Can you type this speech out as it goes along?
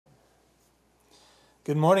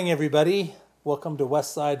Good morning, everybody. Welcome to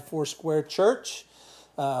Westside Foursquare Church.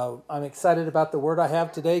 I'm excited about the word I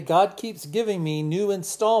have today. God keeps giving me new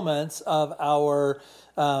installments of our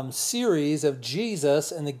series of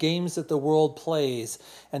Jesus and the games that the world plays.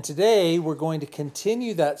 And today we're going to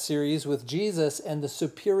continue that series with Jesus and the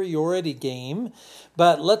superiority game.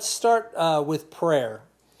 But let's start with prayer.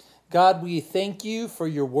 God, we thank you for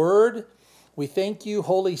your word. We thank you,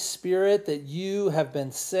 Holy Spirit, that you have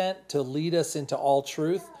been sent to lead us into all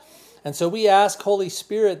truth. And so we ask, Holy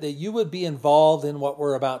Spirit, that you would be involved in what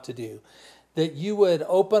we're about to do, that you would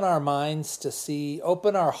open our minds to see,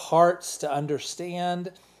 open our hearts to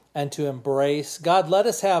understand and to embrace. God, let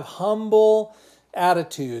us have humble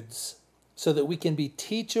attitudes so that we can be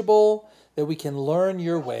teachable, that we can learn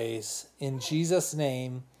your ways. In Jesus'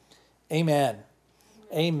 name, amen.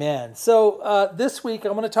 Amen. So this week I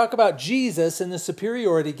want to talk about Jesus and the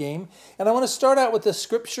superiority game. And I want to start out with the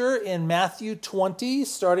scripture in Matthew 20,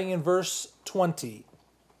 starting in verse 20.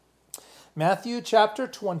 Matthew chapter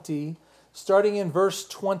 20, starting in verse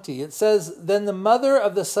 20. It says, "Then the mother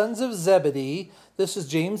of the sons of Zebedee," this is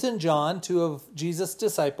James and John, two of Jesus'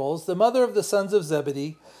 disciples, "the mother of the sons of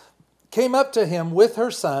Zebedee came up to him with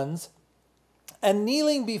her sons, and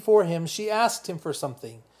kneeling before him, she asked him for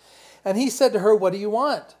something. And he said to her, 'What do you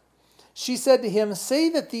want?' She said to him, 'Say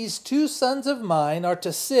that these two sons of mine are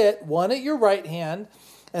to sit, one at your right hand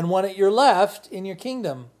and one at your left, in your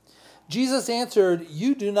kingdom.' Jesus answered,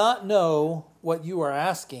 'You do not know what you are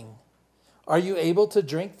asking. Are you able to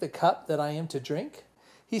drink the cup that I am to drink?'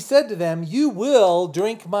 He said to them, 'You will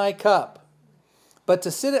drink my cup. But to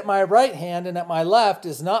sit at my right hand and at my left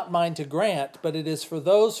is not mine to grant, but it is for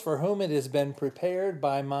those for whom it has been prepared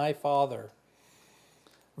by my Father.'"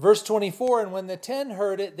 Verse 24, "And when the 10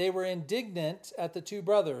 heard it, they were indignant at the two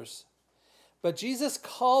brothers. But Jesus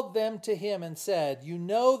called them to him and said, 'You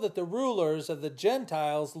know that the rulers of the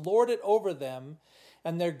Gentiles lord it over them,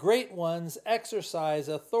 and their great ones exercise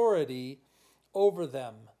authority over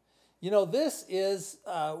them.'" You know, this is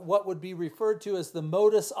what would be referred to as the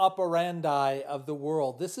modus operandi of the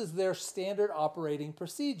world. This is their standard operating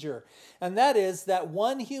procedure. And that is that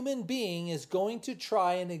one human being is going to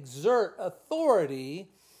try and exert authority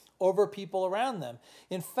over people around them.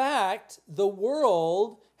 In fact, the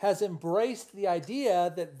world has embraced the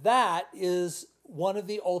idea that that is one of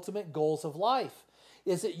the ultimate goals of life,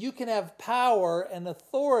 is that you can have power and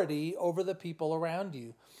authority over the people around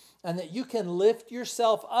you, and that you can lift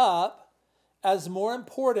yourself up as more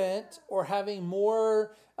important or having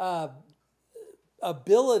more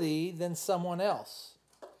ability than someone else.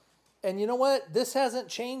 And you know what? This hasn't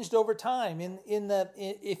changed over time.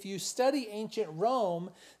 If you study ancient Rome,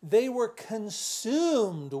 they were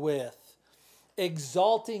consumed with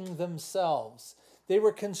exalting themselves. They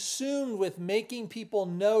were consumed with making people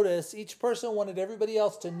notice. Each person wanted everybody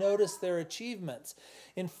else to notice their achievements.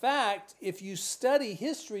 In fact, if you study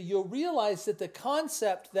history, you'll realize that the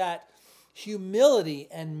concept that humility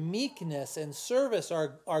and meekness and service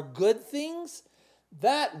are good things,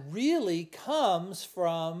 that really comes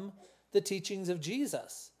from the teachings of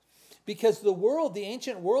Jesus. Because the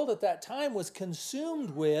ancient world at that time was consumed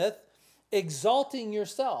with exalting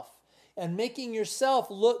yourself and making yourself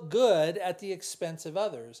look good at the expense of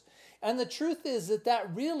others. And the truth is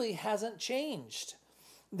that really hasn't changed.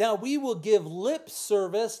 Now, we will give lip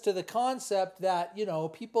service to the concept that,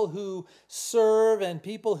 people who serve and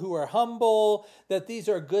people who are humble, that these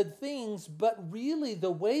are good things, but really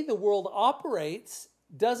the way the world operates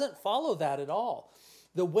doesn't follow that at all.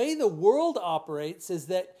 The way the world operates is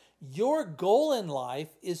that your goal in life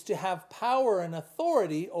is to have power and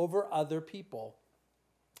authority over other people.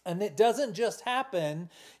 And it doesn't just happen.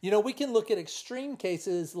 We can look at extreme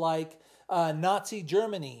cases like Nazi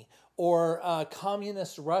Germany or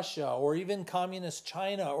communist Russia or even communist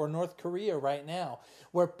China or North Korea right now,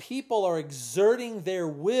 where people are exerting their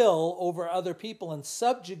will over other people and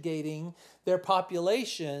subjugating their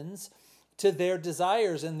populations to their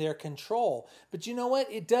desires and their control. But you know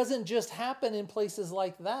what? It doesn't just happen in places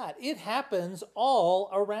like that. It happens all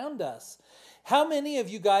around us. How many of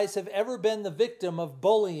you guys have ever been the victim of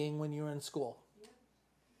bullying when you were in school?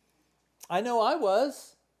 I know I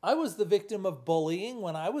was. I was the victim of bullying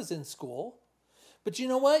when I was in school. But you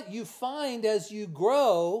know what? You find as you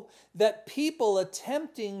grow that people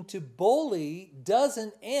attempting to bully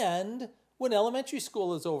doesn't end when elementary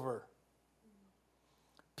school is over.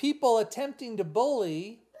 People attempting to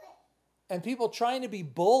bully and people trying to be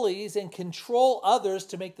bullies and control others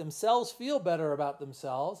to make themselves feel better about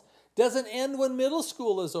themselves doesn't end when middle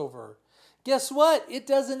school is over. Guess what? It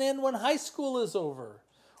doesn't end when high school is over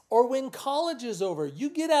or when college is over. You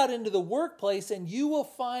get out into the workplace and you will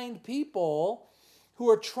find people who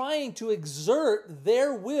are trying to exert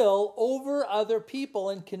their will over other people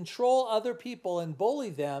and control other people and bully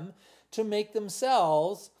them to make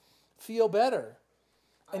themselves feel better.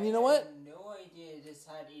 And you know what? I had no idea this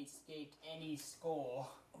had escaped any school.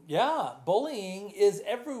 Yeah, bullying is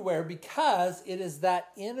everywhere because it is that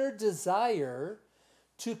inner desire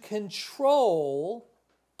to control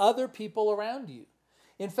other people around you.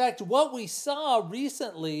 In fact, what we saw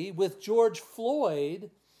recently with George Floyd,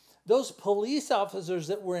 those police officers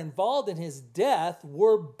that were involved in his death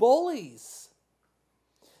were bullies.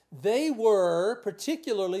 They were,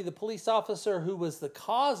 particularly the police officer who was the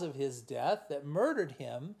cause of his death, that murdered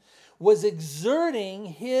him, was exerting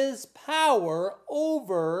his power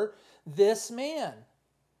over this man.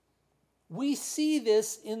 We see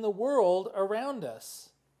this in the world around us.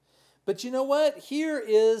 But you know what? Here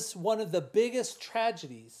is one of the biggest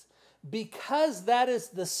tragedies. Because that is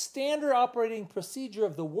the standard operating procedure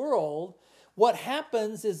of the world, what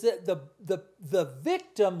happens is that the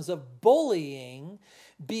victims of bullying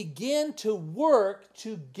begin to work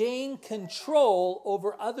to gain control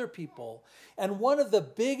over other people. And one of the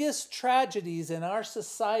biggest tragedies in our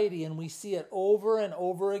society, and we see it over and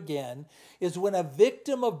over again, is when a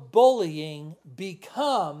victim of bullying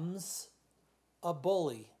becomes a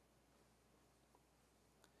bully.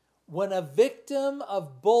 When a victim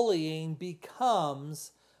of bullying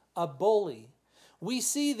becomes a bully. We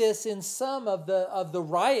see this in some of the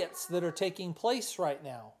riots that are taking place right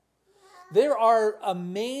now. There are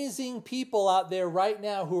amazing people out there right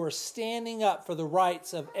now who are standing up for the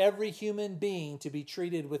rights of every human being to be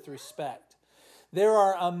treated with respect. There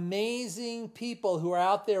are amazing people who are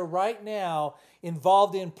out there right now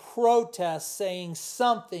involved in protests saying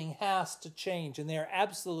something has to change, and they're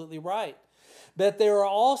absolutely right. But there are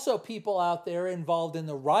also people out there involved in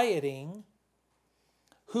the rioting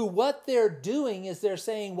who what they're doing is they're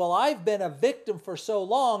saying, well, I've been a victim for so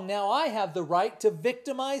long, now I have the right to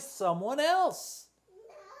victimize someone else.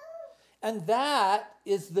 And that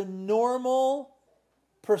is the normal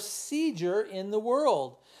procedure in the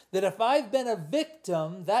world. That if I've been a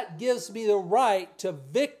victim, that gives me the right to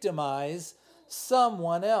victimize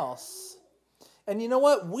someone else. And you know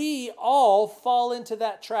what? We all fall into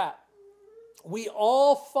that trap. We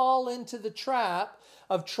all fall into the trap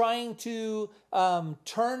of trying to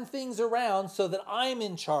turn things around so that I'm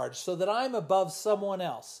in charge, so that I'm above someone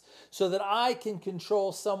else, so that I can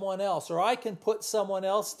control someone else, or I can put someone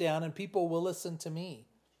else down and people will listen to me.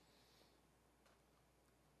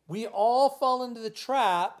 We all fall into the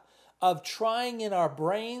trap of trying in our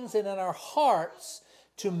brains and in our hearts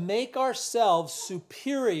to make ourselves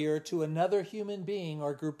superior to another human being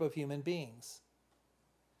or group of human beings.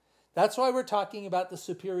 That's why we're talking about the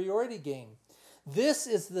superiority game. This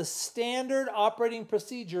is the standard operating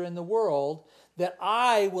procedure in the world, that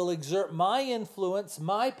I will exert my influence,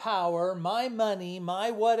 my power, my money, my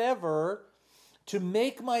whatever, to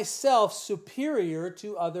make myself superior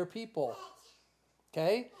to other people.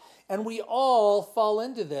 Okay? And we all fall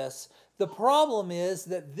into this. The problem is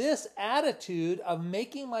that this attitude of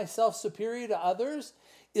making myself superior to others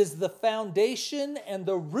is the foundation and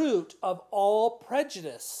the root of all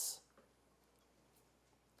prejudice.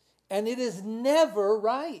 And it is never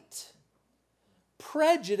right.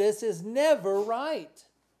 Prejudice is never right.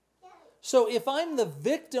 So if I'm the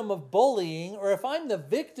victim of bullying, or if I'm the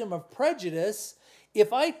victim of prejudice,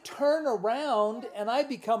 if I turn around and I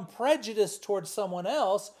become prejudiced towards someone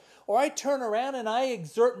else, or I turn around and I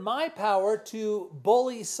exert my power to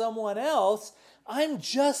bully someone else, I'm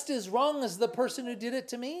just as wrong as the person who did it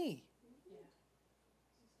to me.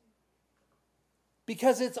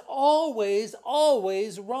 Because it's always,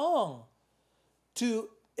 always wrong to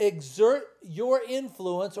exert your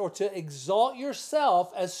influence or to exalt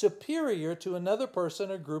yourself as superior to another person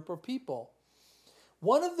or group of people.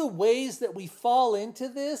 One of the ways that we fall into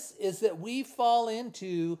this is that we fall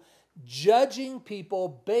into judging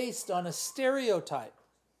people based on a stereotype.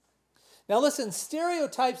 Now listen,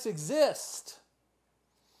 stereotypes exist.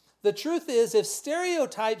 The truth is, if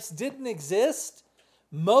stereotypes didn't exist,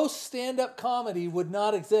 most stand-up comedy would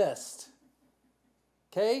not exist.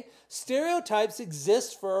 Okay? Stereotypes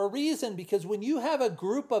exist for a reason, because when you have a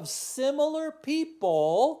group of similar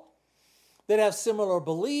people that have similar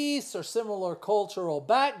beliefs or similar cultural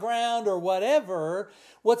background or whatever,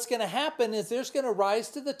 what's going to happen is there's going to rise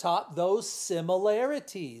to the top those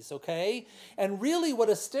similarities, okay? And really what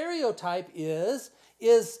a stereotype is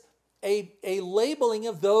a labeling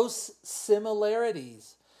of those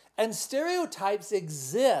similarities. And stereotypes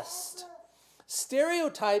exist.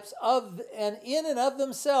 Stereotypes in and of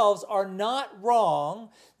themselves are not wrong.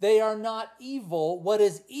 They are not evil. What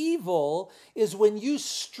is evil is when you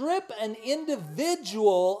strip an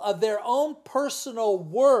individual of their own personal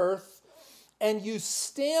worth and you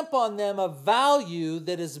stamp on them a value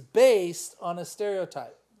that is based on a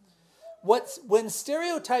stereotype. When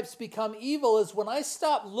stereotypes become evil is when I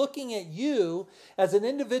stop looking at you as an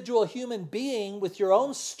individual human being with your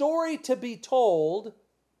own story to be told,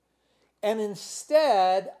 and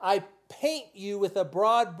instead I paint you with a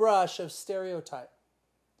broad brush of stereotype.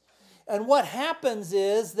 And what happens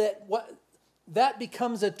is that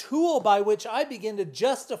becomes a tool by which I begin to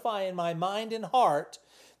justify in my mind and heart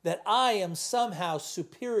that I am somehow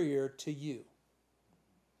superior to you.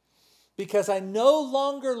 Because I no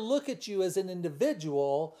longer look at you as an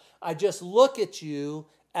individual, I just look at you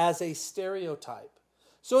as a stereotype.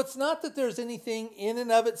 So it's not that there's anything in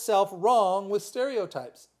and of itself wrong with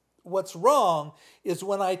stereotypes. What's wrong is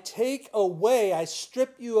when I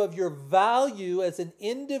strip you of your value as an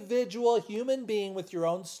individual human being with your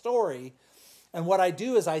own story. And what I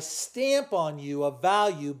do is I stamp on you a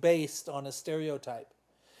value based on a stereotype.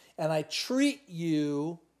 And I treat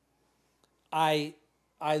you, I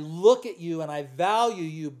look at you and I value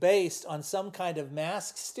you based on some kind of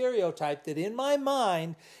masked stereotype that in my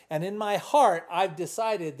mind and in my heart, I've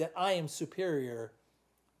decided that I am superior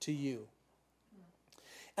to you.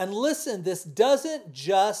 And listen, this doesn't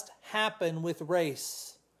just happen with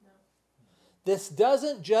race. This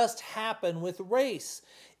doesn't just happen with race.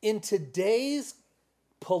 In today's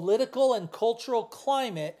political and cultural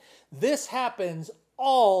climate, this happens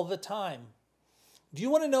all the time. Do you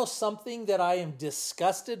want to know something that I am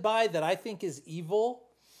disgusted by, that I think is evil?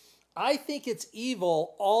 I think it's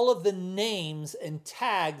evil, all of the names and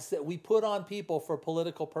tags that we put on people for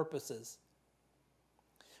political purposes.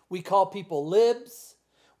 We call people libs.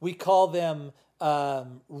 We call them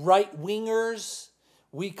right-wingers.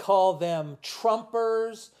 We call them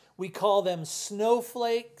Trumpers. We call them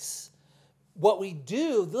snowflakes. What we're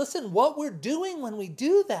doing when we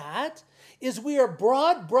do that is we are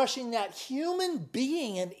broad brushing that human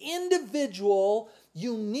being, an individual,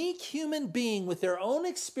 unique human being with their own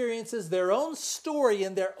experiences, their own story,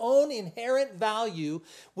 and their own inherent value.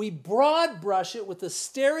 We broad brush it with a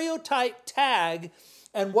stereotype tag,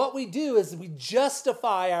 and what we do is we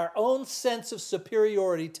justify our own sense of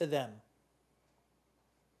superiority to them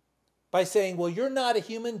by saying, well, you're not a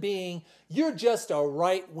human being, you're just a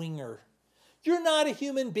right-winger. You're not a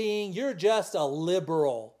human being, you're just a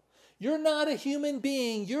liberal. You're not a human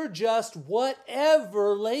being, you're just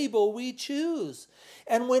whatever label we choose.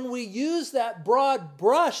 And when we use that broad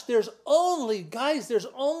brush, there's only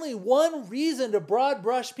one reason to broad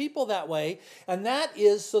brush people that way, and that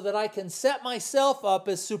is so that I can set myself up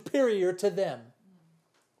as superior to them.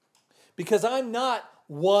 Because I'm not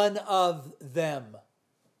one of them.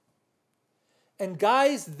 And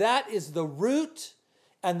guys, that is the root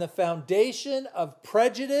and the foundation of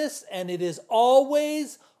prejudice, and it is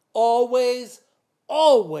always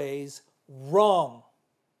wrong.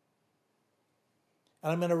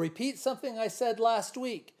 And I'm going to repeat something I said last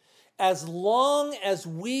week. As long as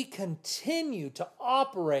we continue to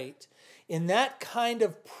operate in that kind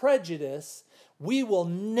of prejudice, we will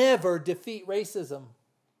never defeat racism.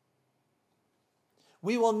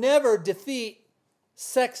 We will never defeat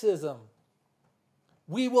sexism.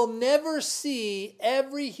 We will never see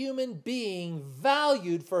every human being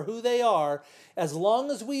valued for who they are as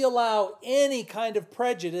long as we allow any kind of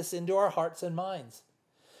prejudice into our hearts and minds.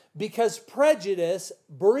 Because prejudice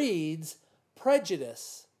breeds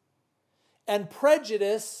prejudice. And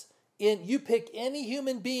prejudice, you pick any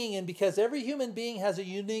human being, and because every human being has a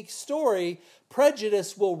unique story,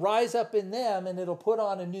 prejudice will rise up in them and it'll put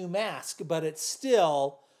on a new mask, but it's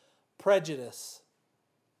still prejudice.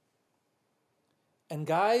 And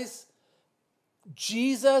guys,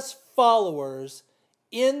 Jesus followers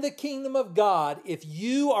in the kingdom of God, if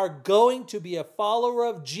you are going to be a follower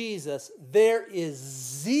of Jesus, there is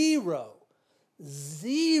zero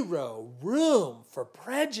room for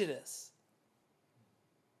prejudice.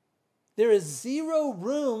 There is zero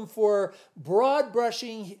room for broad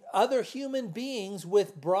brushing other human beings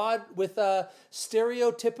with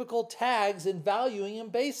stereotypical tags and valuing them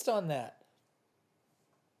based on that.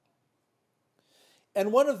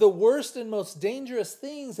 And one of the worst and most dangerous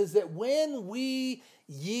things is that when we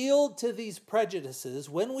yield to these prejudices,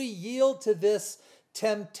 when we yield to this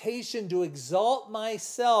temptation to exalt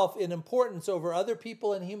myself in importance over other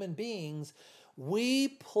people and human beings, we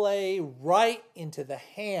play right into the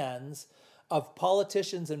hands of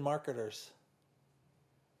politicians and marketers.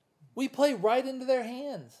 We play right into their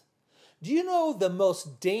hands. Do you know the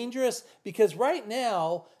most dangerous? Because right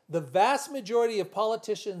now, the vast majority of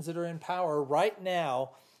politicians that are in power right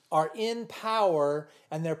now are in power,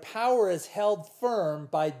 and their power is held firm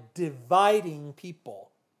by dividing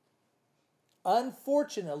people.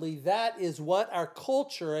 Unfortunately, that is what our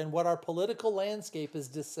culture and what our political landscape has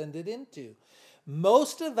descended into.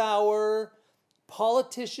 Most of our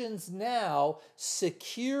politicians now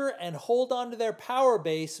secure and hold on to their power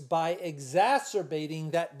base by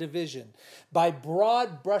exacerbating that division, by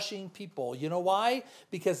broad brushing people. You know why?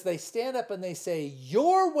 Because they stand up and they say,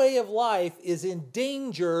 your way of life is in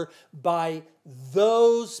danger by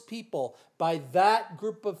those people, by that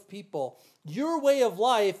group of people. Your way of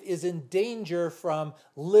life is in danger from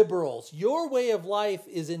liberals. Your way of life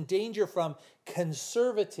is in danger from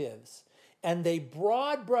conservatives. And they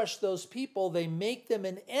broad brush those people, they make them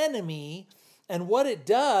an enemy, and what it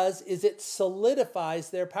does is it solidifies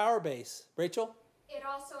their power base. Rachel? It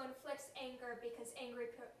also inflicts anger because angry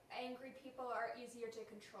people are easier to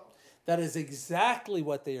control. That is exactly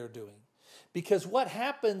what they are doing. Because what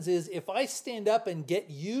happens is if I stand up and get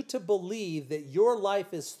you to believe that your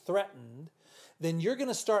life is threatened, then you're going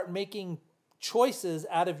to start making choices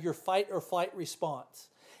out of your fight or flight response.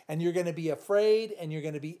 And you're going to be afraid and you're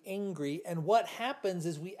going to be angry. And what happens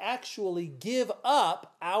is we actually give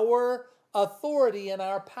up our authority and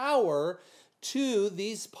our power to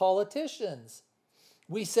these politicians.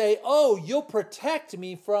 We say, oh, you'll protect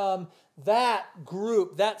me from that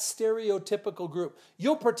group, that stereotypical group.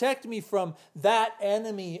 You'll protect me from that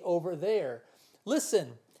enemy over there. Listen,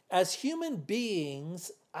 as human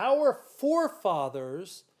beings, our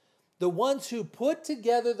forefathers, the ones who put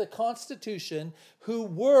together the Constitution, who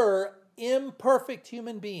were imperfect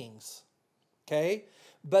human beings, okay?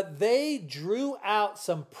 But they drew out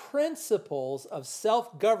some principles of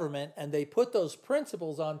self-government and they put those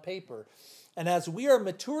principles on paper. And as we are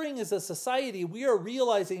maturing as a society, we are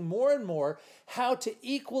realizing more and more how to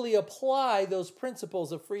equally apply those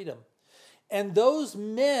principles of freedom. And those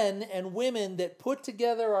men and women that put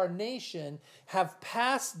together our nation have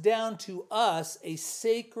passed down to us a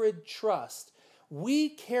sacred trust. We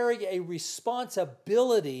carry a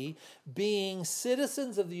responsibility, being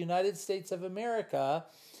citizens of the United States of America,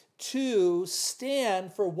 to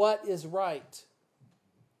stand for what is right.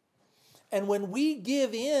 And when we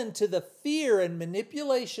give in to the fear and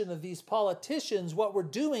manipulation of these politicians, what we're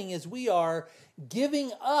doing is we are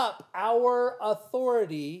giving up our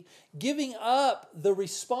authority, giving up the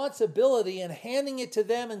responsibility and handing it to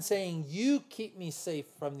them and saying, you keep me safe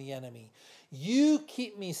from the enemy. You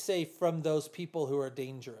keep me safe from those people who are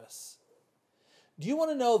dangerous. Do you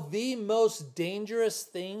want to know the most dangerous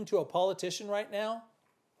thing to a politician right now?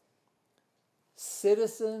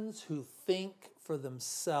 Citizens who think for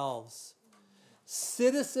themselves.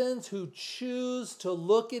 Citizens who choose to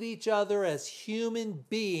look at each other as human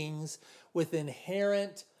beings with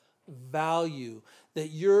inherent value. That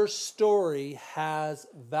your story has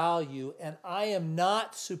value, and I am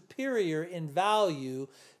not superior in value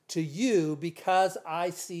to you because I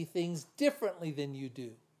see things differently than you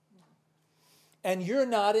do. And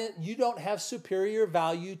you don't have superior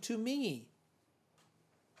value to me.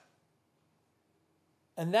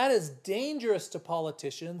 And that is dangerous to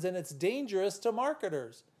politicians and it's dangerous to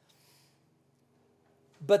marketers.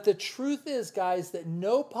 But the truth is, guys, that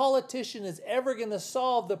no politician is ever going to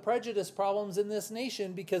solve the prejudice problems in this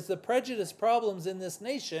nation because the prejudice problems in this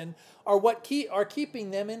nation are what are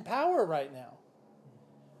keeping them in power right now.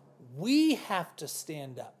 We have to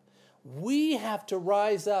stand up. We have to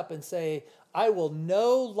rise up and say, I will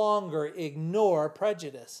no longer ignore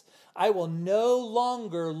prejudice. I will no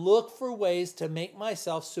longer look for ways to make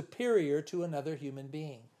myself superior to another human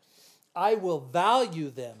being. I will value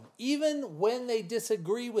them, even when they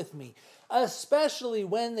disagree with me. Especially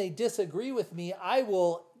when they disagree with me, I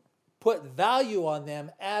will put value on them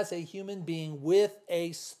as a human being with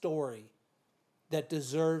a story that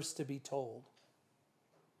deserves to be told.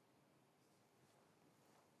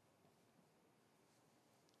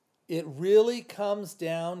 It really comes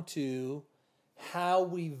down to how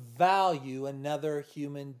we value another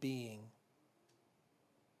human being.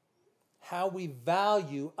 How we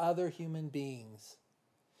value other human beings.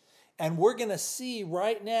 And we're going to see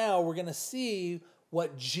right now, we're going to see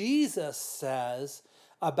what Jesus says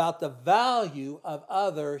about the value of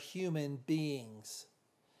other human beings.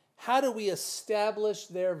 How do we establish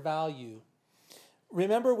their value?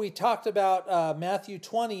 Remember, we talked about Matthew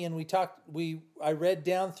 20, and I read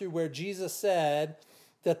down through where Jesus said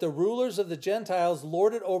that the rulers of the Gentiles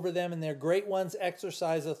lord it over them, and their great ones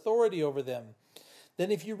exercise authority over them. Then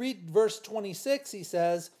if you read verse 26, he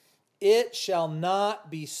says, it shall not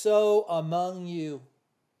be so among you.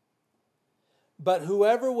 But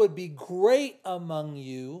whoever would be great among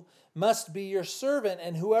you must be your servant,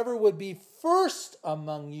 and whoever would be first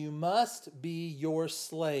among you must be your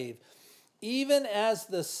slave. Even as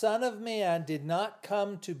the Son of Man did not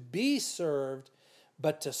come to be served,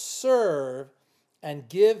 but to serve and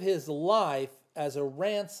give his life as a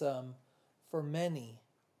ransom for many.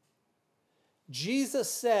 Jesus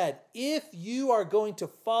said, if you are going to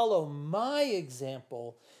follow my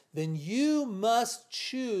example, then you must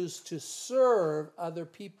choose to serve other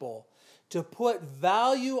people, to put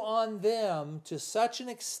value on them to such an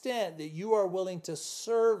extent that you are willing to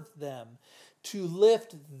serve them, to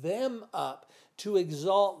lift them up, to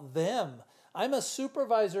exalt them. I'm a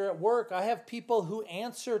supervisor at work. I have people who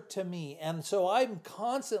answer to me. And so I'm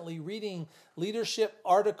constantly reading leadership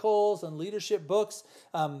articles and leadership books.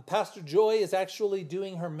 Pastor Joy is actually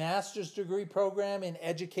doing her master's degree program in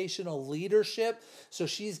educational leadership. So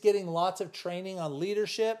she's getting lots of training on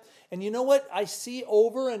leadership. And you know what I see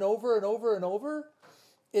over and over and over and over?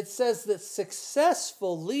 It says that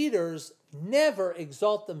successful leaders never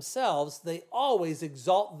exalt themselves. They always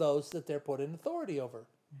exalt those that they're put in authority over.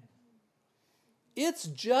 It's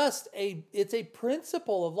a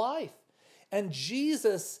principle of life. And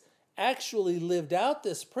Jesus actually lived out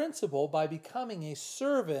this principle by becoming a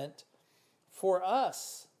servant for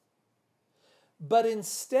us. But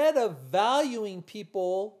instead of valuing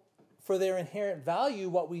people for their inherent value,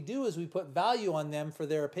 what we do is we put value on them for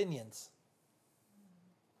their opinions.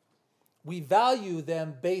 We value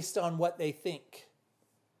them based on what they think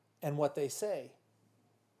and what they say.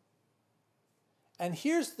 And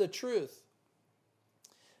here's the truth.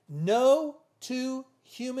 No two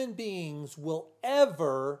human beings will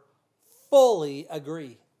ever fully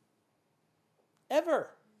agree. Ever.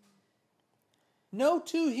 No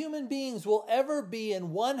two human beings will ever be in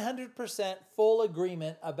 100% full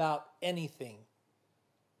agreement about anything.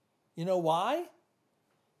 You know why?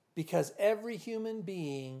 Because every human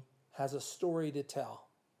being has a story to tell.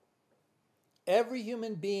 Every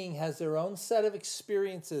human being has their own set of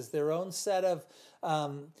experiences, their own set of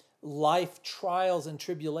life trials and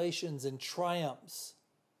tribulations and triumphs.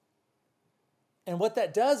 And what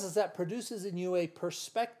that does is that produces in you a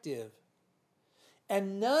perspective.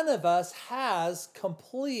 And none of us has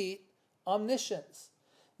complete omniscience.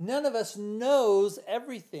 None of us knows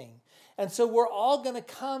everything. And so we're all going to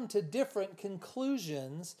come to different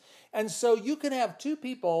conclusions. And so you can have two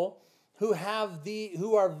people who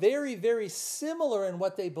are very, very similar in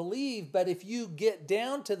what they believe, but if you get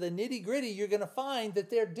down to the nitty-gritty, you're going to find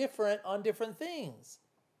that they're different on different things.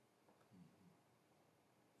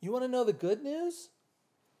 You want to know the good news?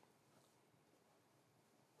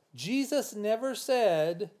 Jesus never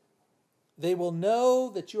said, they will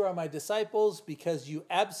know that you are my disciples because you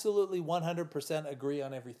absolutely 100% agree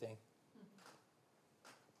on everything.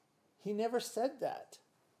 He never said that.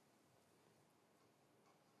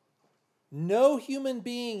 No human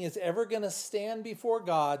being is ever going to stand before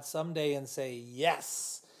God someday and say,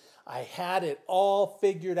 yes, I had it all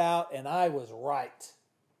figured out and I was right.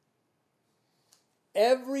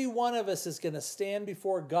 Every one of us is going to stand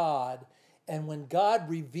before God, and when God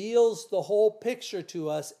reveals the whole picture to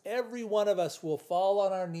us, every one of us will fall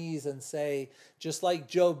on our knees and say, just like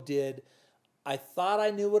Job did, I thought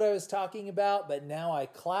I knew what I was talking about, but now I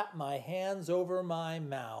clap my hands over my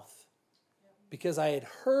mouth. Because I had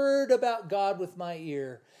heard about God with my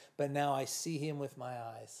ear, but now I see him with my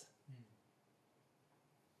eyes.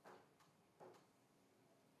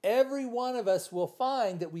 Every one of us will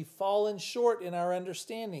find that we've fallen short in our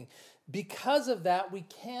understanding. Because of that, we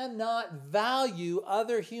cannot value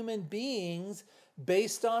other human beings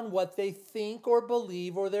based on what they think or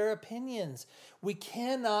believe or their opinions. We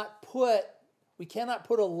cannot put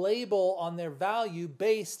a label on their value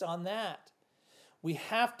based on that. We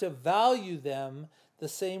have to value them the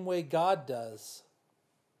same way God does.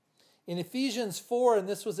 In Ephesians 4, and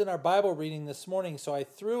this was in our Bible reading this morning, so I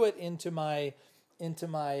threw it into my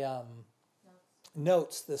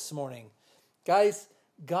notes this morning. Guys,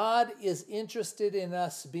 God is interested in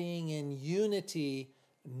us being in unity,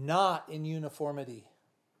 not in uniformity.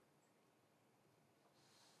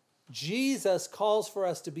 Jesus calls for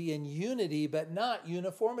us to be in unity, but not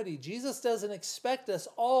uniformity. Jesus doesn't expect us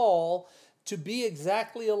all to be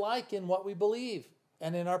exactly alike in what we believe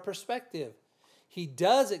and in our perspective. He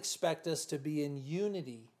does expect us to be in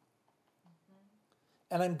unity.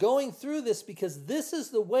 And I'm going through this because this is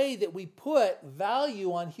the way that we put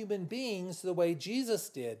value on human beings the way Jesus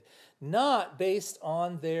did, not based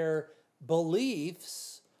on their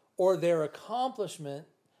beliefs or their accomplishment,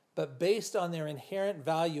 but based on their inherent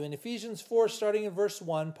value. In Ephesians 4, starting in verse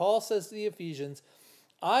 1, Paul says to the Ephesians,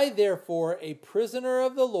 I, therefore, a prisoner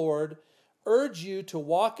of the Lord, urge you to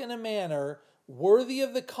walk in a manner worthy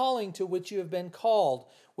of the calling to which you have been called,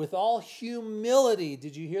 with all humility.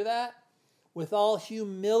 Did you hear that? With all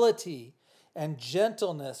humility and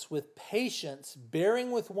gentleness, with patience,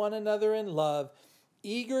 bearing with one another in love,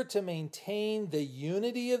 eager to maintain the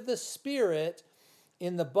unity of the Spirit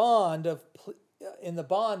in the bond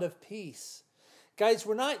of peace. Guys,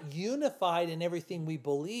 we're not unified in everything we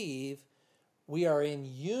believe. We are in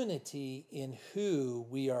unity in who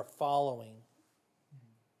we are following.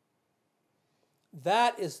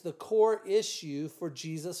 That is the core issue for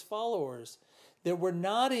Jesus followers. That we're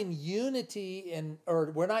not in unity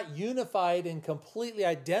or we're not unified and completely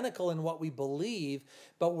identical in what we believe,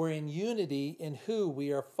 but we're in unity in who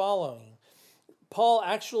we are following. Paul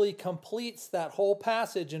actually completes that whole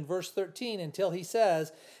passage in verse 13 until he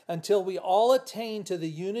says, until we all attain to the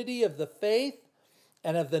unity of the faith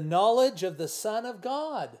and of the knowledge of the Son of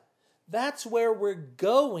God. That's where we're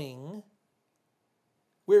going.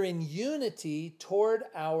 We're in unity toward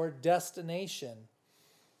our destination.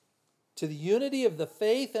 To the unity of the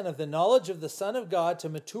faith and of the knowledge of the Son of God, to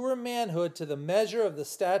mature manhood, to the measure of the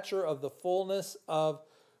stature of the fullness of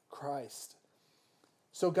Christ.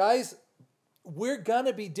 So guys, we're going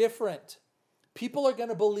to be different. People are going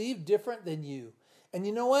to believe different than you. And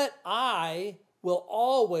you know what? I will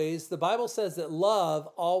always, the Bible says that love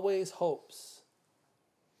always hopes.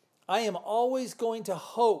 I am always going to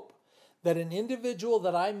hope that an individual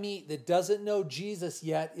that I meet that doesn't know Jesus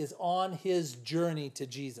yet is on his journey to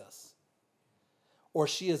Jesus. Or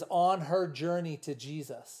she is on her journey to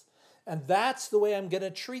Jesus. And that's the way I'm going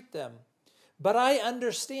to treat them. But I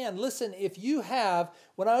understand, listen, if you have,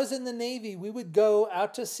 when I was in the Navy, we would go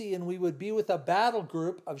out to sea and we would be with a battle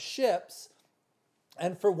group of ships.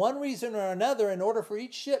 And for one reason or another, in order for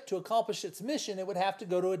each ship to accomplish its mission, it would have to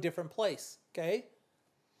go to a different place, okay?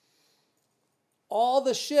 All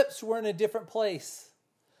the ships were in a different place.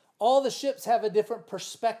 All the ships have a different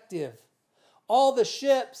perspective. All the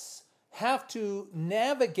ships have to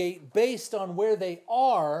navigate based on where they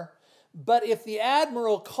are. But if the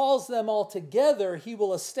admiral calls them all together, he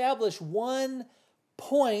will establish one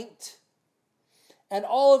point, and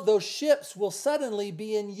all of those ships will suddenly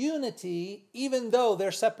be in unity, even though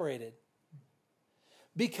they're separated.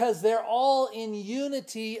 Because they're all in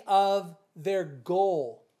unity of their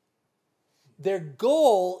goal. Their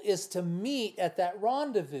goal is to meet at that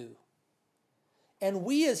rendezvous. And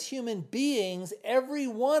we as human beings, every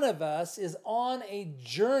one of us is on a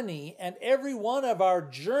journey, and every one of our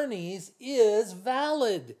journeys is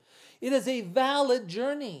valid. It is a valid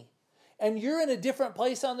journey. And you're in a different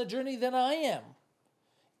place on the journey than I am.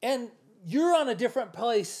 And you're on a different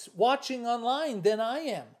place watching online than I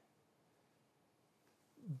am.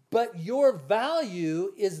 But your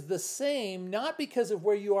value is the same, not because of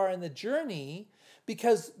where you are in the journey,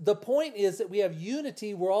 because the point is that we have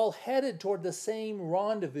unity. We're all headed toward the same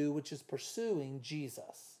rendezvous, which is pursuing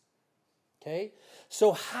Jesus. Okay?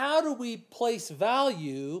 So how do we place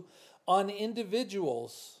value on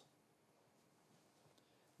individuals?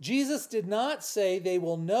 Jesus did not say they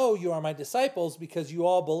will know you are my disciples because you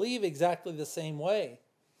all believe exactly the same way.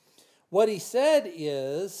 What he said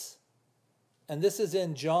is, and this is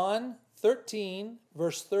in John 13,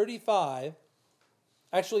 verse 35.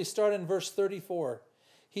 Actually, start in verse 34.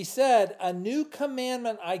 He said, a new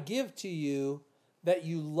commandment I give to you, that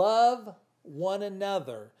you love one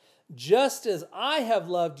another. Just as I have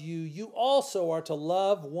loved you, you also are to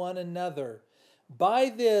love one another. By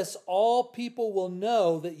this, all people will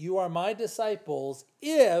know that you are my disciples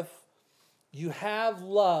if you have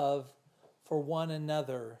love for one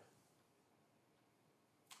another.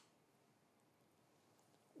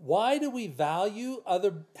 How do we value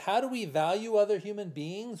other human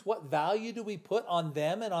beings? What value do we put on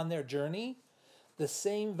them and on their journey? The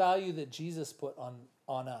same value that Jesus put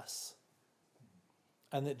on us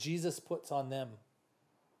and that Jesus puts on them.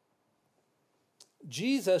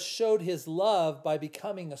 Jesus showed his love by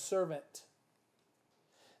becoming a servant.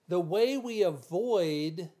 The way we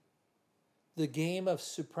avoid the game of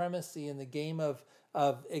supremacy and the game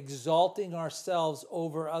of exalting ourselves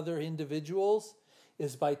over other individuals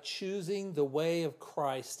is by choosing the way of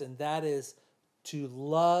Christ, and that is to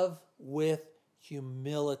love with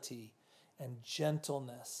humility and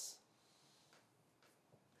gentleness.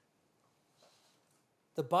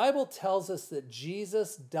 The Bible tells us that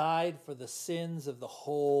Jesus died for the sins of the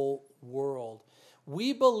whole world.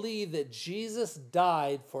 We believe that Jesus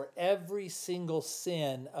died for every single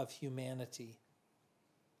sin of humanity.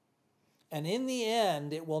 And in the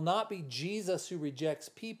end, it will not be Jesus who rejects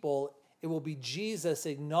people. It will be Jesus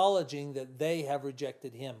acknowledging that they have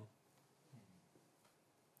rejected him.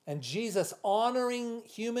 And Jesus honoring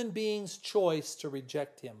human beings' choice to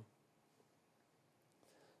reject him.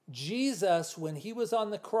 Jesus, when he was on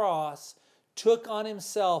the cross, took on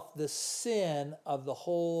himself the sin of the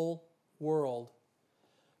whole world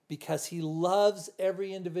because he loves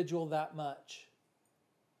every individual that much.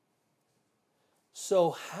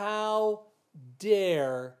 So how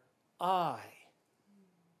dare I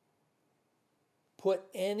put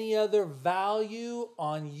any other value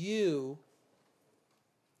on you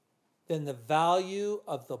than the value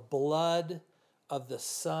of the blood of the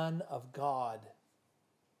Son of God?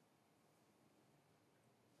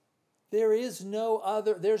 There's no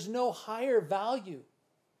higher value.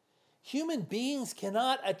 Human beings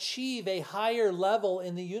cannot achieve a higher level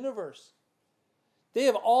in the universe. They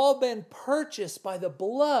have all been purchased by the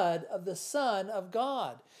blood of the Son of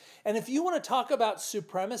God. And if you want to talk about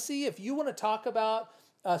supremacy, if you want to talk about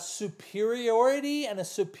superiority and a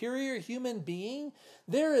superior human being,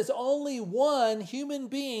 there is only one human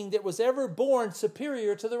being that was ever born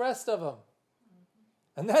superior to the rest of them.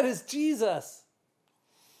 And that is Jesus.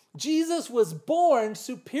 Jesus was born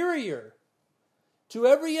superior to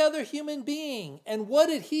every other human being. And what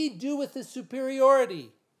did he do with his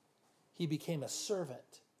superiority? He became a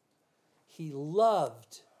servant. He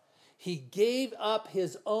loved. He gave up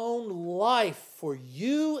his own life for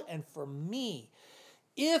you and for me.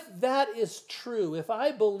 If that is true, if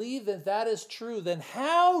I believe that that is true, then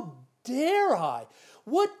how dare I?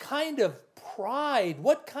 What kind of pride,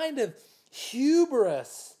 what kind of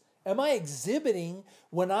hubris am I exhibiting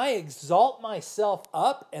when I exalt myself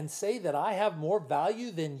up and say that I have more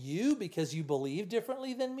value than you because you believe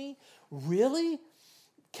differently than me? Really?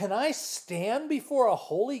 Can I stand before a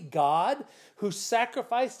holy God who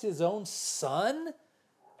sacrificed his own son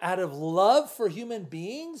out of love for human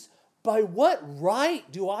beings? By what right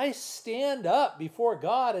do I stand up before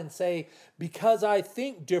God and say, because I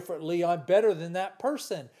think differently, I'm better than that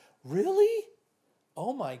person? Really?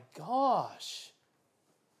 Oh my gosh.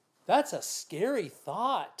 That's a scary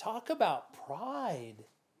thought. Talk about pride.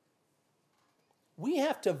 We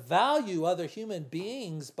have to value other human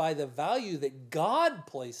beings by the value that God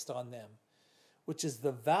placed on them, which is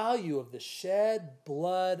the value of the shed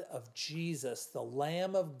blood of Jesus, the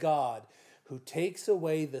Lamb of God, who takes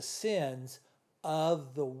away the sins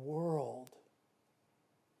of the world.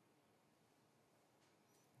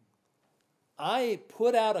 I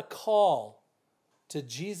put out a call to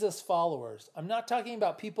Jesus followers. I'm not talking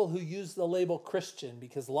about people who use the label Christian,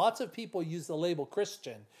 because lots of people use the label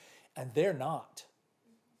Christian and they're not.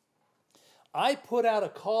 I put out a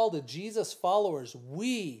call to Jesus followers.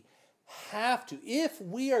 We have to, if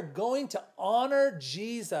we are going to honor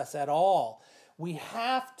Jesus at all, we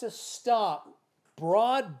have to stop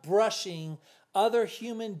broad brushing other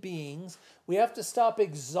human beings. We have to stop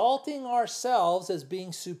exalting ourselves as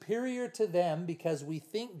being superior to them because we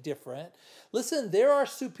think different. Listen, there are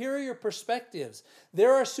superior perspectives.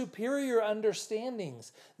 There are superior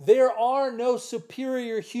understandings. There are no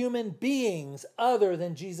superior human beings other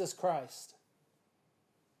than Jesus Christ.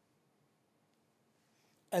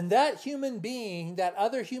 And that human being, that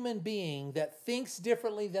other human being that thinks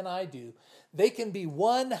differently than I do, they can be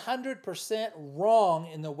 100% wrong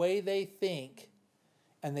in the way they think,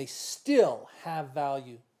 and they still have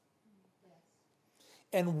value.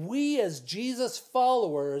 And we as Jesus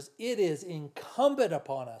followers, it is incumbent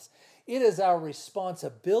upon us. It is our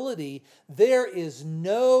responsibility. There is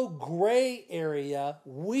no gray area.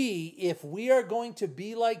 If we are going to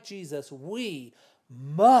be like Jesus, we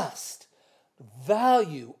must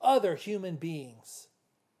value other human beings.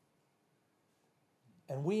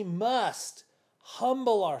 And we must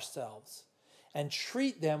humble ourselves and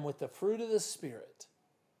treat them with the fruit of the Spirit.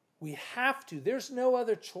 We have to. There's no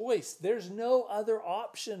other choice. There's no other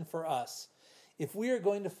option for us. If we are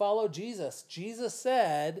going to follow Jesus, Jesus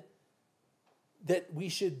said that we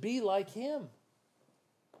should be like him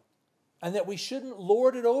and that we shouldn't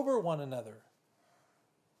lord it over one another.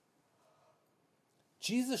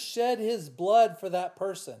 Jesus shed his blood for that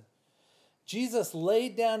person. Jesus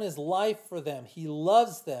laid down his life for them. He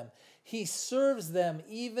loves them. He serves them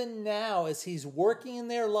even now as he's working in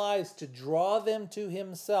their lives to draw them to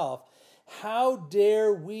himself. How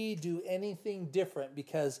dare we do anything different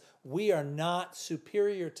because we are not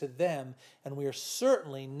superior to them, and we are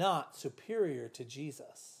certainly not superior to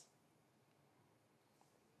Jesus.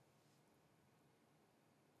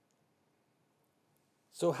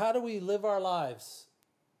 So how do we live our lives?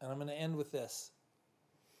 And I'm going to end with this.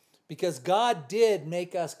 Because God did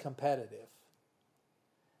make us competitive.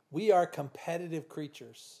 We are competitive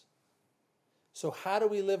creatures. So how do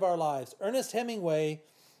we live our lives? Ernest Hemingway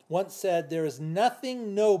once said, "There is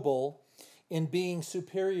nothing noble in being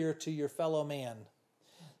superior to your fellow man.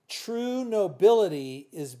 True nobility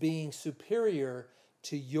is being superior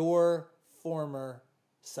to your former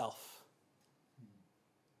self.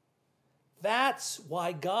 That's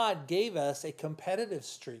why God gave us a competitive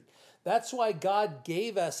streak. That's why God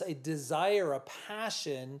gave us a desire, a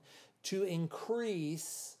passion to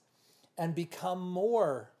increase and become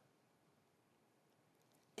more.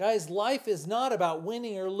 Guys, life is not about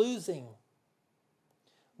winning or losing.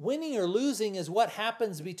 Winning or losing is what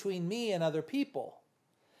happens between me and other people.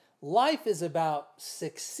 Life is about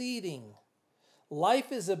succeeding.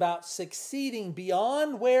 Life is about succeeding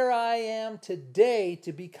beyond where I am today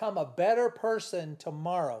to become a better person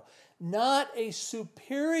tomorrow, not a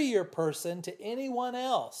superior person to anyone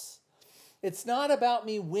else. It's not about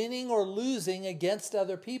me winning or losing against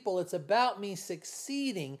other people. It's about me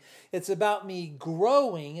succeeding. It's about me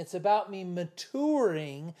growing. It's about me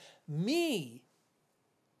maturing me.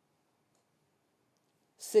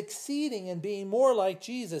 Succeeding and being more like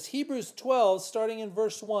Jesus. Hebrews 12, starting in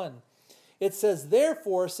verse 1. It says,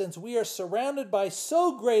 "Therefore, since we are surrounded by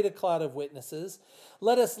so great a cloud of witnesses,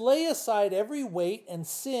 let us lay aside every weight and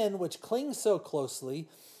sin which clings so closely,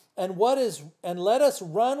 and let us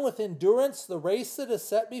run with endurance the race that is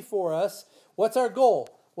set before us." What's our goal?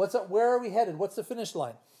 Where are we headed? What's the finish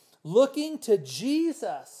line? Looking to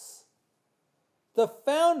Jesus, the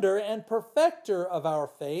founder and perfecter of our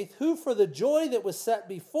faith, who for the joy that was set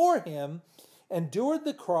before him endured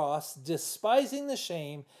the cross, despising the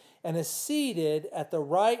shame, and is seated at the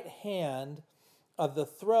right hand of the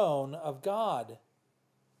throne of God.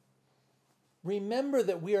 Remember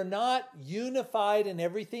that we are not unified in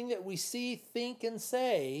everything that we see, think, and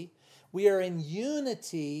say. We are in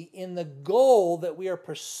unity in the goal that we are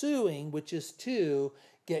pursuing, which is to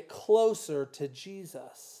get closer to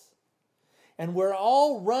Jesus. And we're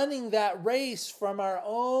all running that race from our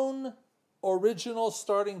own original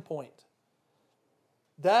starting point.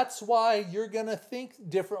 That's why you're going to think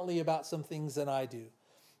differently about some things than I do.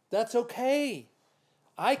 That's okay.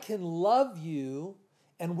 I can love you,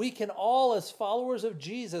 and we can all, as followers of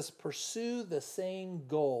Jesus, pursue the same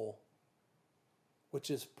goal,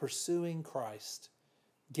 which is pursuing Christ,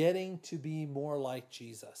 getting to be more like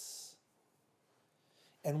Jesus.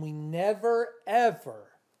 And we never,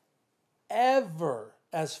 ever,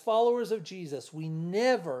 as followers of Jesus, we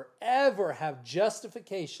never, ever have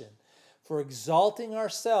justification for exalting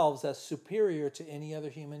ourselves as superior to any other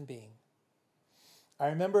human being. I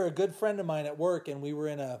remember a good friend of mine at work, and we were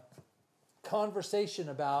in a conversation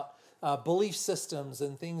about belief systems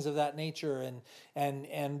and things of that nature.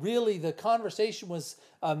 And really the conversation was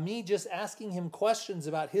me just asking him questions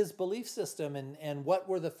about his belief system and what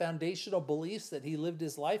were the foundational beliefs that he lived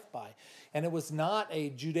his life by. And it was not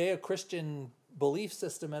a Judeo-Christian belief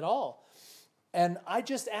system at all. And I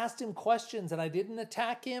just asked him questions, and I didn't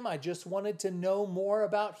attack him. I just wanted to know more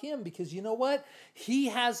about him because you know what? He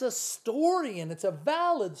has a story, and it's a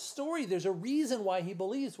valid story. There's a reason why he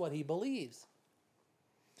believes what he believes.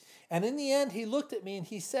 And in the end, he looked at me and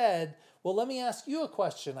he said, "Well, let me ask you a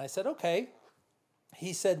question." I said, "Okay."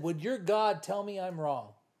 He said, "Would your God tell me I'm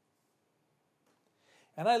wrong?"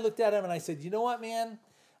 And I looked at him and I said, "You know what, man?"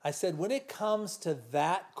 I said, when it comes to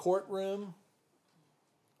that courtroom,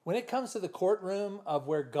 when it comes to the courtroom of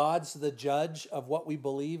where God's the judge of what we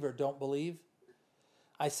believe or don't believe,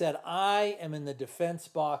 I said, I am in the defense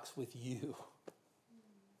box with you.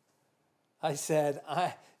 I said,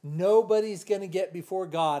 nobody's going to get before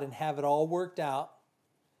God and have it all worked out.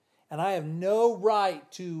 And I have no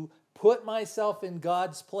right to put myself in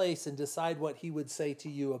God's place and decide what he would say to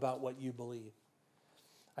you about what you believe.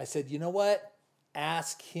 I said, you know what?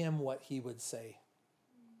 Ask him what he would say.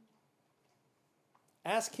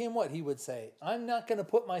 Ask him what he would say. I'm not going to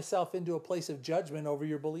put myself into a place of judgment over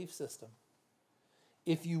your belief system.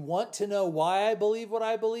 If you want to know why I believe what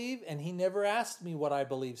I believe, and he never asked me what I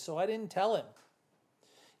believe, so I didn't tell him.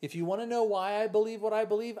 If you want to know why I believe what I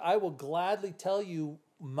believe, I will gladly tell you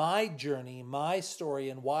my journey, my story,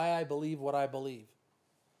 and why I believe what I believe.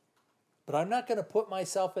 But I'm not going to put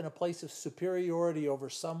myself in a place of superiority over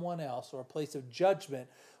someone else or a place of judgment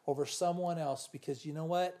over someone else because you know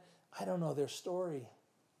what? I don't know their story.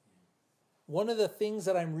 One of the things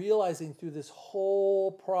that I'm realizing through this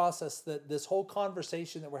whole process, that this whole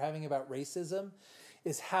conversation that we're having about racism,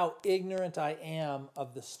 is how ignorant I am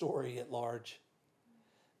of the story at large.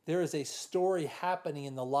 There is a story happening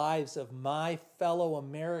in the lives of my fellow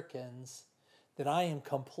Americans that I am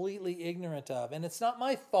completely ignorant of. And it's not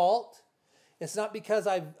my fault. It's not because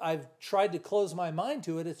I've tried to close my mind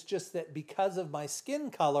to it. It's just that because of my skin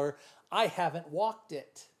color, I haven't walked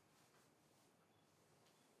it.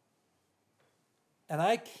 And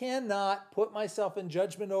I cannot put myself in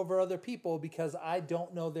judgment over other people because I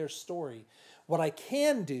don't know their story. What I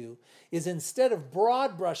can do is, instead of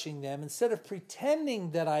broad brushing them, instead of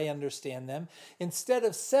pretending that I understand them, instead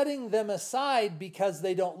of setting them aside because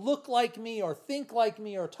they don't look like me or think like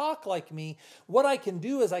me or talk like me, what I can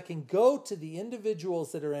do is I can go to the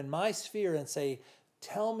individuals that are in my sphere and say,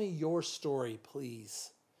 tell me your story,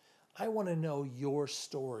 please. I want to know your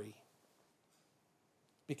story.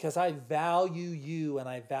 Because I value you and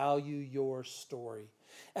I value your story.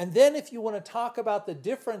 And then if you want to talk about the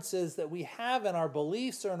differences that we have in our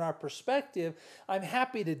beliefs or in our perspective, I'm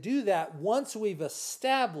happy to do that once we've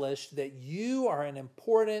established that you are an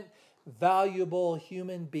important, valuable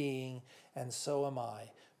human being, and so am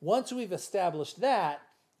I. Once we've established that,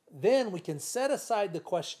 then we can set aside the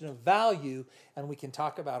question of value and we can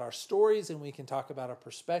talk about our stories and we can talk about our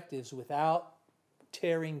perspectives without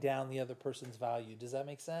tearing down the other person's value. Does that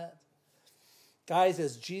make sense? Guys,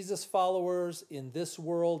 as Jesus followers in this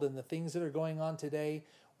world and the things that are going on today,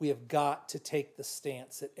 we have got to take the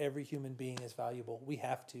stance that every human being is valuable. We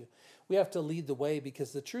have to. We have to lead the way,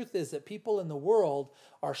 because the truth is that people in the world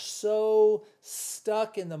are so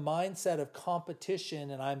stuck in the mindset of competition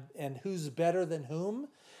and who's better than whom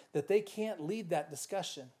that they can't lead that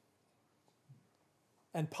discussion.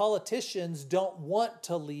 And politicians don't want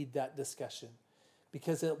to lead that discussion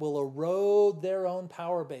because it will erode their own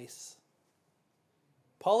power base.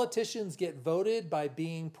 Politicians get voted by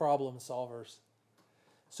being problem solvers.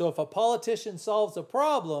 So if a politician solves a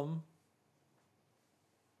problem,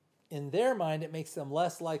 in their mind, it makes them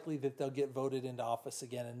less likely that they'll get voted into office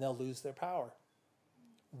again and they'll lose their power.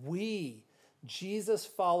 We, Jesus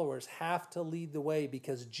followers, have to lead the way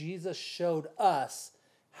because Jesus showed us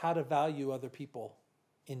how to value other people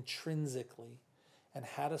intrinsically and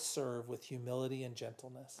how to serve with humility and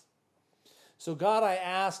gentleness. So God, I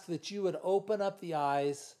ask that you would open up the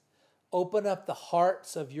eyes, open up the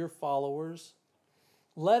hearts of your followers.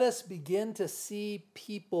 Let us begin to see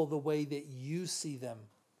people the way that you see them.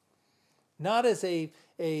 Not as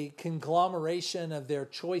a conglomeration of their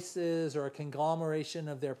choices or a conglomeration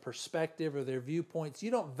of their perspective or their viewpoints.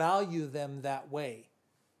 You don't value them that way.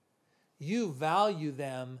 You value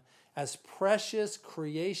them as precious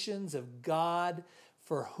creations of God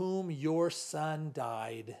for whom your Son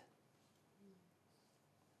died.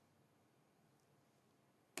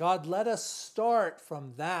 God, let us start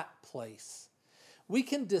from that place. We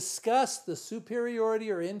can discuss the superiority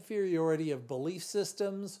or inferiority of belief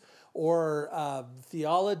systems or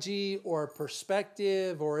theology or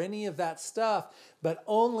perspective or any of that stuff, but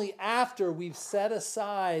only after we've set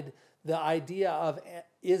aside the idea of,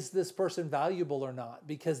 is this person valuable or not?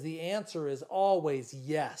 Because the answer is always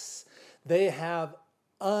yes. They have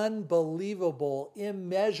unbelievable,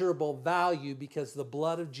 immeasurable value because the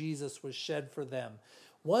blood of Jesus was shed for them.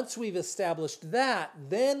 Once we've established that,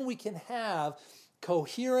 then we can have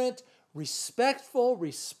coherent, respectful,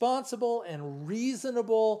 responsible, and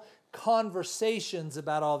reasonable conversations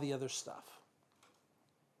about all the other stuff.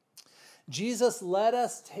 Jesus, let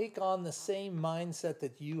us take on the same mindset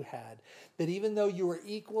that you had, that even though you were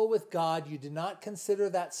equal with God, you did not consider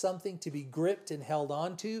that something to be gripped and held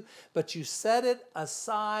onto, but you set it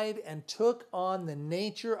aside and took on the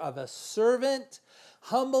nature of a servant,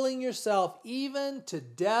 humbling yourself even to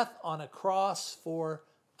death on a cross for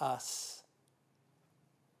us.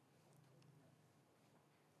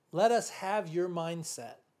 Let us have your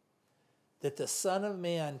mindset that the Son of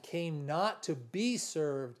Man came not to be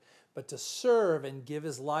served, but to serve and give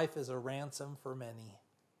his life as a ransom for many.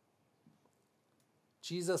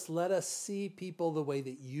 Jesus, let us see people the way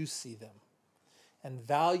that you see them and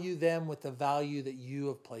value them with the value that you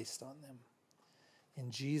have placed on them.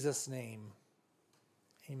 In Jesus' name,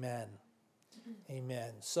 amen.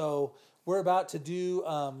 Amen. So we're about to do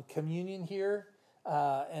communion here.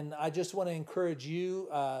 And I just want to encourage you,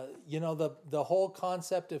 the whole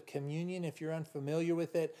concept of communion, if you're unfamiliar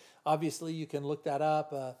with it, obviously you can look that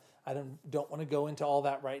up. I don't want to go into all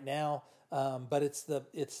that right now, but it's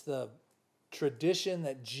the tradition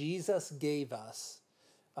that Jesus gave us,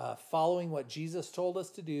 following what Jesus told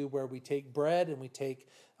us to do, where we take bread and we take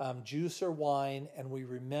juice or wine and we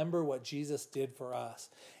remember what Jesus did for us.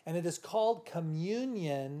 And it is called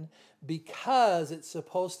communion because it's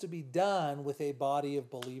supposed to be done with a body of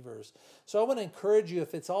believers. So I want to encourage you,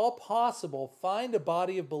 if it's all possible, find a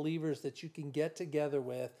body of believers that you can get together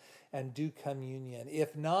with and do communion.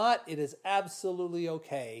 If not, it is absolutely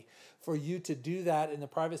okay for you to do that in the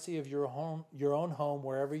privacy of your own home,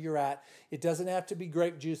 wherever you're at. It doesn't have to be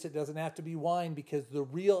grape juice. It doesn't have to be wine, because the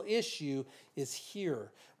real issue is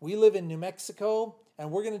here. We live in New Mexico, and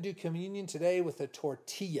we're going to do communion today with a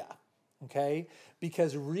tortilla. Okay?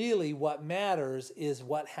 Because really what matters is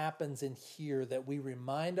what happens in here, that we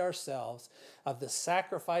remind ourselves of the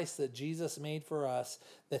sacrifice that Jesus made for us,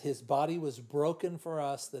 that his body was broken for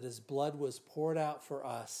us, that his blood was poured out for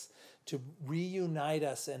us to reunite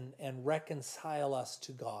us and reconcile us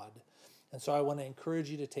to God. And so I want to encourage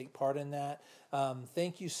you to take part in that.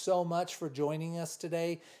 Thank you so much for joining us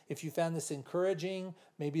today. If you found this encouraging,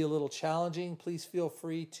 maybe a little challenging, please feel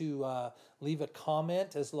free to leave a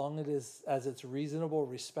comment as long as it's reasonable,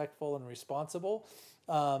 respectful, and responsible.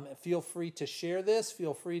 Feel free to share this.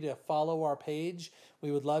 Feel free to follow our page.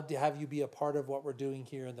 We would love to have you be a part of what we're doing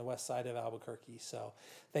here in the west side of Albuquerque. So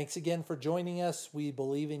thanks again for joining us. We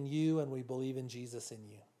believe in you and we believe in Jesus in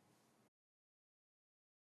you.